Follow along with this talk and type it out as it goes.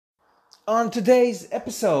On today's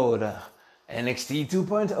episode, NXT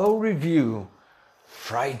 2.0 review.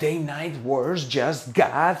 Friday Night Wars just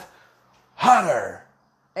got hotter.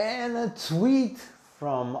 And a tweet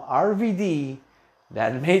from RVD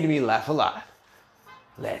that made me laugh a lot.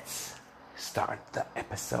 Let's start the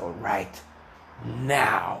episode right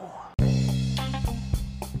now.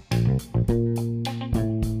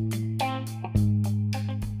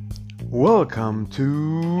 Welcome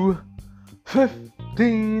to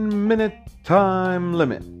 15-minute time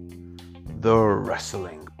limit, the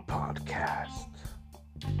wrestling podcast.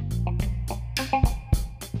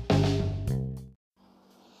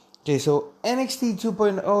 Okay, so NXT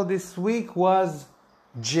 2.0 this week was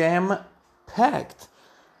jam-packed.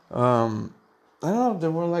 I don't know,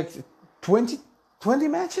 there were like 20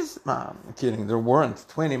 matches? Nah, I'm kidding, there weren't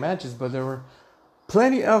 20 matches, but there were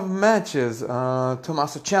plenty of matches.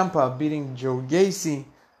 Tommaso Ciampa beating Joe Gacy,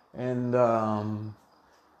 and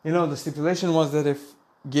the stipulation was that if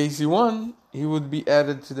Gacy won, he would be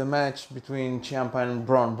added to the match between Ciampa and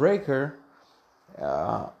Bron Breakker.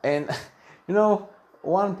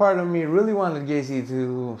 One part of me really wanted Gacy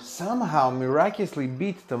to somehow miraculously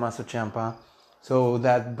beat Tommaso Ciampa so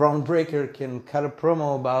that Bron Breakker can cut a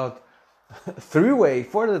promo about three-way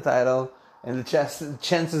for the title, and the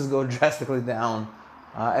chances go drastically down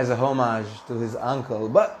as a homage to his uncle.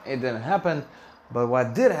 But it didn't happen. But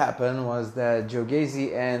what did happen was that Joe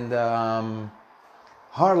Gacy and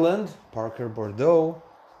Harland, Parker Bordeaux,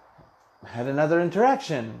 had another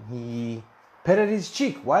interaction. He petted his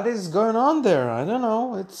cheek. What is going on there? I don't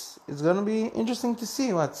know. It's going to be interesting to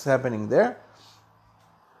see what's happening there.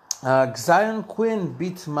 Zion Quinn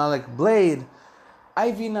beat Malik Blade.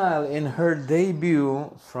 Ivy Nile, in her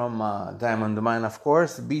debut from Diamond Mine, of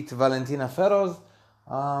course, beat Valentina Feroz.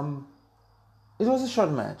 It was a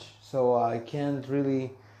short match, so I can't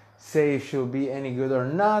really say if she'll be any good or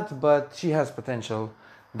not, but she has potential,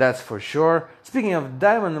 that's for sure. Speaking of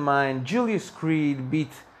Diamond Mine, Julius Creed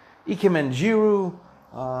beat Ikemen Jiro,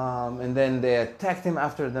 and then they attacked him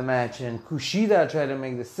after the match, and Kushida tried to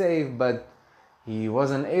make the save, but he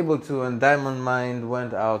wasn't able to, and Diamond Mine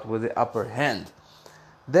went out with the upper hand.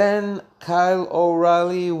 Then Kyle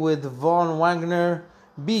O'Reilly with Von Wagner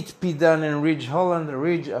beat Pete Dunne and Ridge Holland.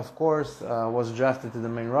 Ridge, of course, was drafted to the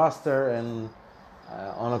main roster, and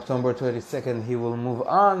on October 22nd he will move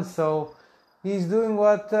on. So he's doing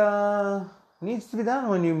what needs to be done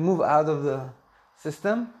when you move out of the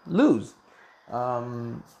system, lose.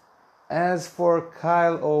 As for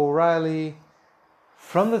Kyle O'Reilly,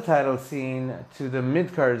 from the title scene to the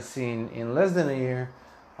mid-card scene in less than a year,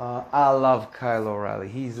 I love Kyle O'Reilly.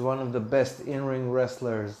 He's one of the best in-ring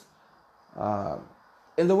wrestlers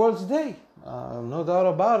in the world today, no doubt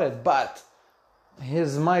about it. But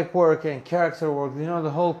his mic work and character work, the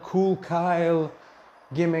whole cool Kyle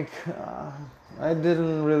gimmick, I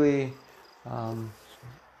didn't really,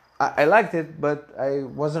 I liked it, but I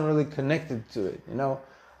wasn't really connected to it,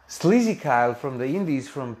 Sleazy Kyle from the Indies,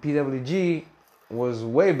 from PWG, was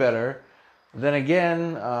way better. Then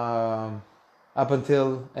again, up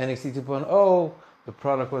until NXT 2.0, the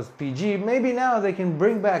product was PG. Maybe now they can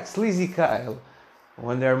bring back Sleazy Kyle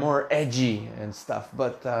when they're more edgy and stuff.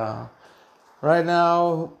 But right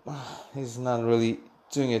now, he's not really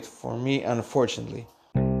doing it for me, unfortunately.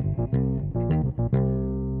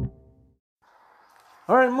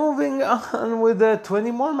 Alright, moving on with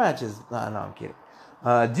 20 more matches. No, I'm kidding.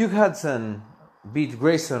 Duke Hudson beat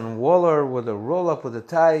Grayson Waller with a roll-up with the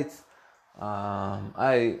tights.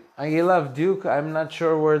 I love Duke. I'm not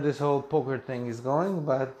sure where this whole poker thing is going,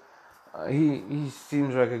 but he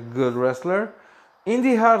seems like a good wrestler.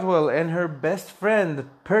 Indy Hartwell and her best friend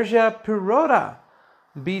Persia Pirotta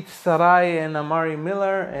beat Sarai and Amari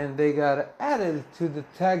Miller, and they got added to the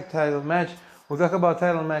tag title match. We'll talk about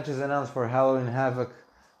title matches announced for Halloween Havoc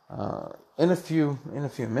in a few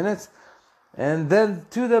minutes, and then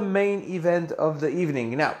to the main event of the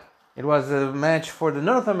evening. Now, it was a match for the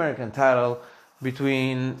North American title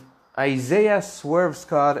between Isaiah Swerve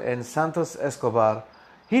Scott and Santos Escobar.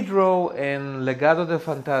 Hit Row and Legado de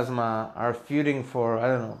Fantasma are feuding for,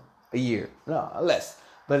 a year. No, less.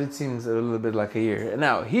 But it seems a little bit like a year.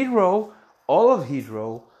 Now, Hit Row, all of Hit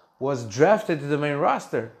Row, was drafted to the main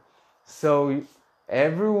roster. So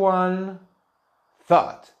everyone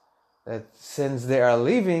thought that since they are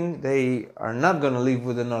leaving, they are not going to leave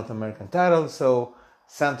with the North American title. So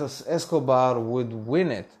Santos Escobar would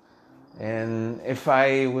win it. And if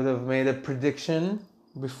I would have made a prediction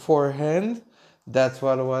beforehand, that's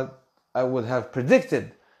what I would have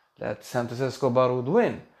predicted, that Santos Escobar would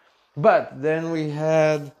win. But then we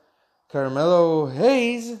had Carmelo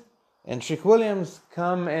Hayes and Trick Williams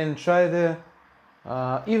come and try to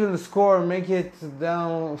even the score, make it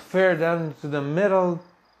fair down to the middle,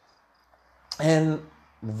 and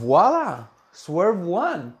voila, Swerve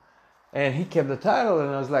won, and he kept the title,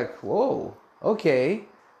 and I was like, whoa, okay,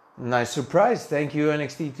 nice surprise. Thank you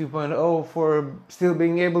NXT 2.0 for still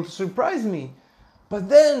being able to surprise me. But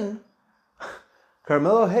then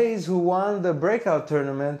Carmelo Hayes, who won the breakout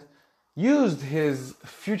tournament, used his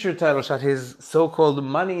future title shot, his so-called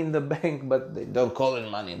Money in the Bank, but they don't call it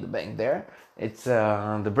Money in the Bank there. It's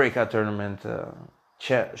the breakout tournament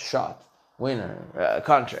shot, winner,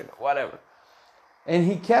 contract, whatever. And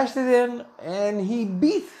he cashed it in, and he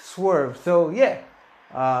beat Swerve. So yeah,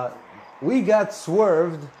 we got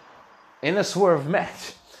swerved in a Swerve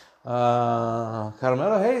match.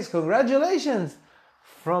 Carmelo Hayes, congratulations!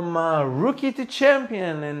 From rookie to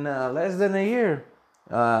champion in less than a year.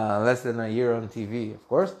 Less than a year on TV, of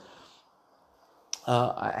course.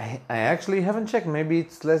 I actually haven't checked. Maybe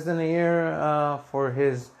it's less than a year for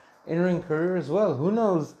his in-ring career as well. Who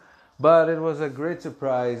knows? But it was a great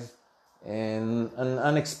surprise and an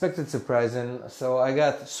unexpected surprise. And so I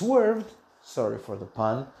got swerved, sorry for the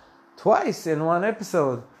pun, twice in one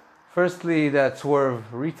episode. Firstly, that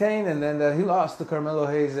Swerve retained, and then that he lost to Carmelo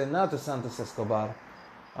Hayes and not to Santos Escobar.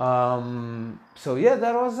 So yeah,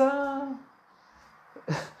 that was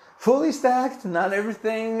fully stacked. Not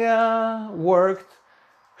everything worked.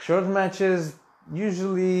 Short matches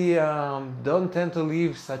usually don't tend to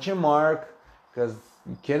leave such a mark because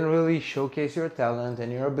you can't really showcase your talent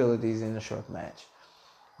and your abilities in a short match.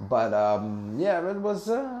 But yeah, it was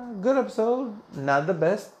a good episode. Not the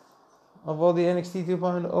best of all the NXT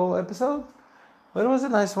 2.0 episodes, but it was a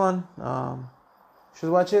nice one.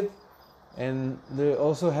 Should watch it. And they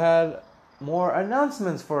also had more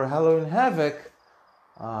announcements for Halloween Havoc.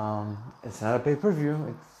 It's not a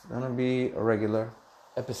pay-per-view. It's gonna be a regular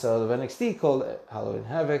episode of NXT called Halloween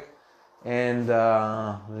Havoc. And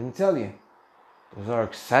let me tell you, those are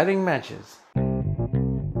exciting matches.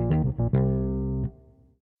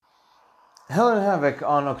 Halloween Havoc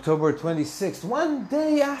on October 26th, one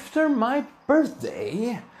day after my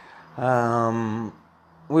birthday.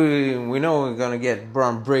 We know we're gonna get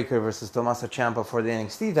Bron Breakker versus Tommaso Ciampa for the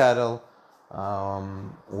NXT title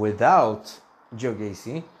without Joe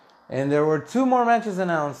Gacy, and there were two more matches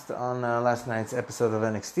announced on last night's episode of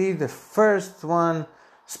NXT. The first one,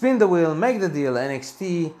 Spin the Wheel, Make the Deal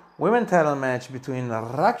NXT women's title match between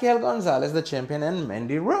Raquel Gonzalez, the champion, and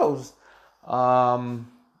Mandy Rose. I'm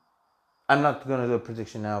not gonna do a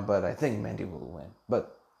prediction now, but I think Mandy will win.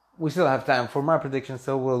 But we still have time for my prediction,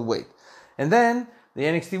 so we'll wait. And then the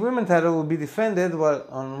NXT Women's title will be defended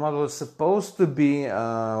on what was supposed to be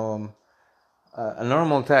a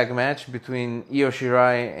normal tag match between Io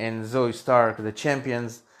Shirai and Zoe Stark, the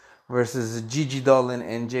champions, versus Gigi Dolan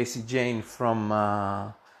and JC Jane from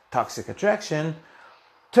Toxic Attraction,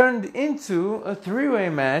 turned into a three-way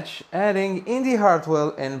match, adding Indy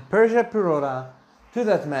Hartwell and Persia Pirotta to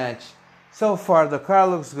that match. So far, the card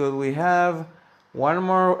looks good. We have one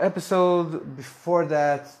more episode before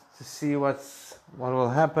that to see what will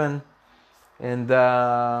happen, and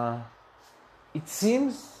it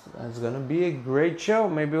seems it's gonna be a great show.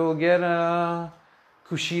 Maybe we'll get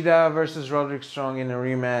Kushida versus Roderick Strong in a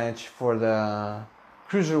rematch for the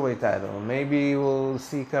Cruiserweight title. Maybe we'll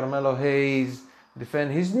see Carmelo Hayes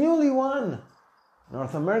defend his newly won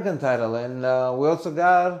North American title, and we also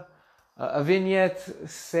got a vignette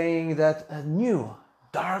saying that a new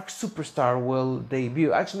dark superstar will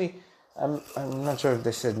debut. Actually, I'm not sure if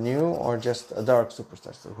they said new or just a dark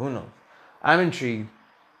superstar, so who knows. I'm intrigued.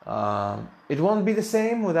 It won't be the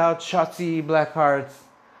same without Shotzi Blackheart's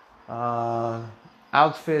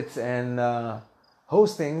outfits and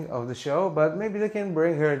hosting of the show, but maybe they can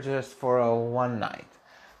bring her just for a one night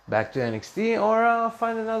back to NXT, or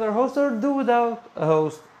find another host, or do without a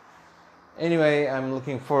host. Anyway, I'm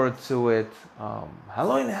looking forward to it.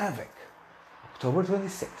 Halloween Havoc, October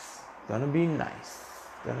 26th. Gonna be nice.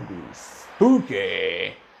 Gonna be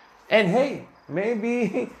spooky. And hey,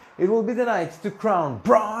 maybe it will be the night to crown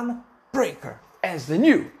Bron Breakker as the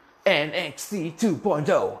new NXT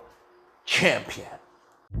 2.0 champion.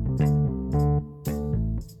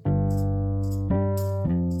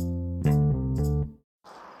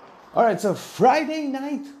 Alright, so Friday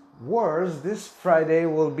Night Wars this Friday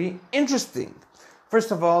will be interesting.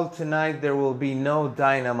 First of all, tonight there will be no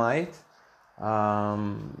Dynamite.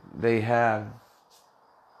 They have,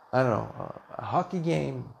 I don't know, a hockey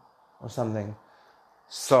game or something.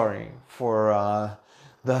 Sorry for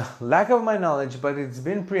the lack of my knowledge, but it's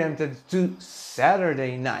been preempted to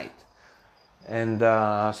Saturday night. And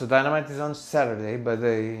so Dynamite is on Saturday, but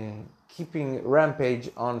they keeping Rampage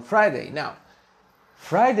on Friday. Now,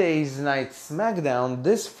 Friday's night SmackDown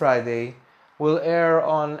this Friday will air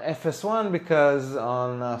on FS1 because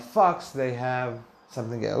on Fox they have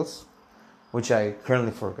something else, which I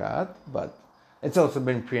currently forgot, but it's also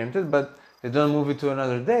been preempted, but they don't move it to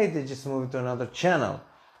another day, they just move it to another channel.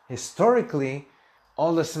 Historically,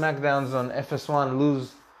 all the SmackDowns on FS1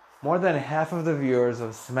 lose more than half of the viewers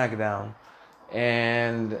of SmackDown.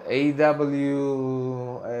 And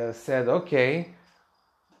AEW said, okay,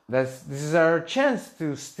 this is our chance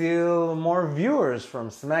to steal more viewers from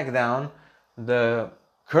SmackDown,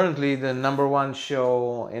 currently the number one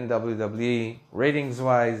show in WWE,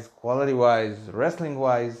 ratings-wise, quality-wise,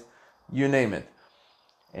 wrestling-wise, you name it.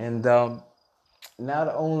 And not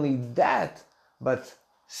only that, but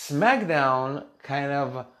SmackDown kind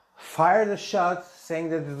of fired a shot saying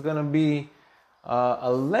that it's going to be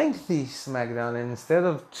a lengthy SmackDown, and instead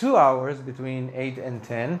of 2 hours between 8 and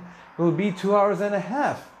 10, it will be 2 hours and a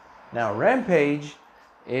half. Now, Rampage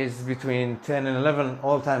is between 10 and 11,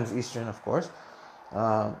 all times Eastern, of course.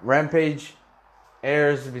 Rampage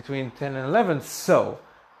airs between 10 and 11, so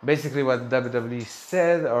basically what WWE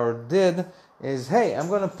said or did is, hey, I'm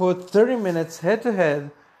going to put 30 minutes head-to-head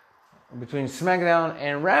between SmackDown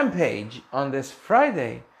and Rampage on this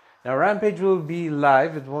Friday. Now, Rampage will be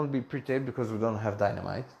live. It won't be pre-taped because we don't have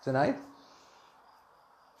Dynamite tonight.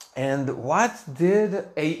 And what did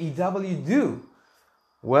AEW do?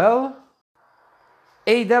 Well,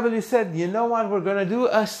 AEW said, you know what? We're going to do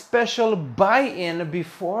a special buy-in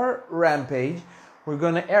before Rampage. We're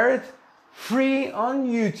going to air it free on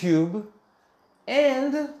YouTube.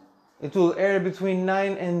 And it will air between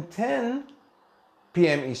 9 and 10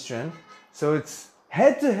 p.m. Eastern. So it's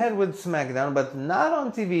head-to-head with SmackDown, but not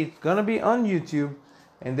on TV. It's going to be on YouTube.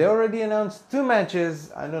 And they already announced 2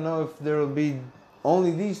 matches. I don't know if there will be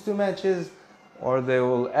only these 2 matches or they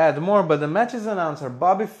will add more. But the matches announced are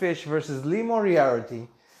Bobby Fish versus Lee Moriarty.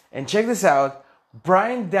 And check this out.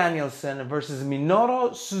 Bryan Danielson versus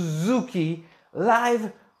Minoru Suzuki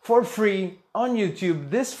live for free on YouTube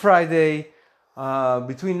this Friday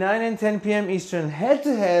between 9 and 10 p.m. Eastern,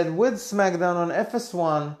 head-to-head with SmackDown on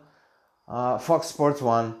FS1. Fox Sports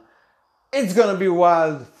 1. It's gonna be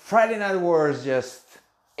wild. Friday Night Wars just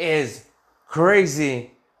is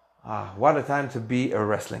crazy. What a time to be a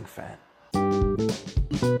wrestling fan.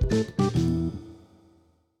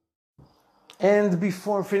 And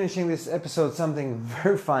before finishing this episode, something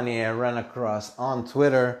very funny I ran across on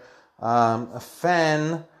Twitter. A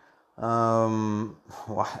fan at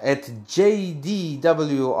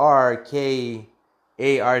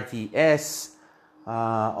JDWRKARTS,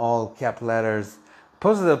 all cap letters,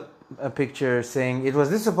 posted a picture saying it was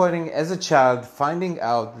disappointing as a child finding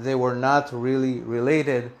out they were not really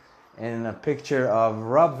related, in a picture of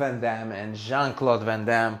Rob Van Dam and Jean-Claude Van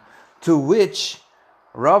Damme, to which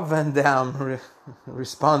Rob Van Dam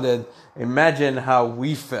responded, imagine how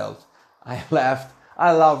we felt. I laughed.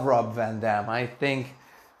 I love Rob Van Dam. I think,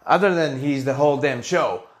 other than he's the whole damn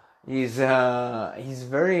show, he's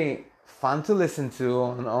very fun to listen to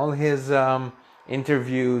on all his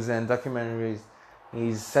interviews and documentaries.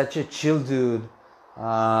 He's such a chill dude.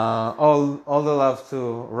 All the love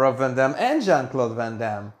to Rob Van Dam and Jean-Claude Van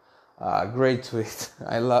Damme. Great tweet.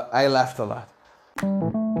 I laughed a lot.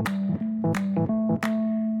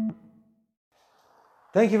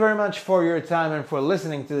 Thank you very much for your time and for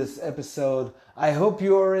listening to this episode. I hope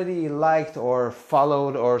you already liked or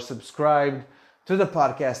followed or subscribed to the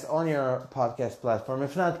podcast on your podcast platform.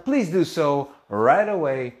 If not, please do so right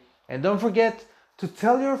away. And don't forget to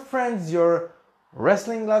tell your friends, your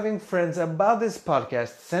wrestling-loving friends about this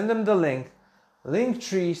podcast. Send them the link,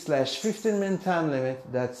 linktr.ee/15-minute time limit.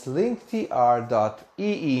 That's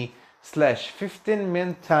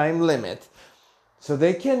linktr.ee/15-minute time limit. So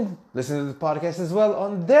they can listen to the podcast as well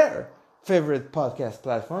on their favorite podcast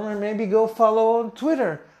platform, and maybe go follow on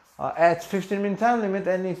Twitter at 15-minute time limit.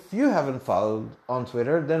 And if you haven't followed on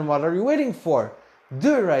Twitter, then what are you waiting for?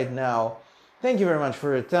 Do it right now. Thank you very much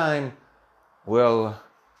for your time. We'll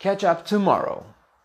catch up tomorrow.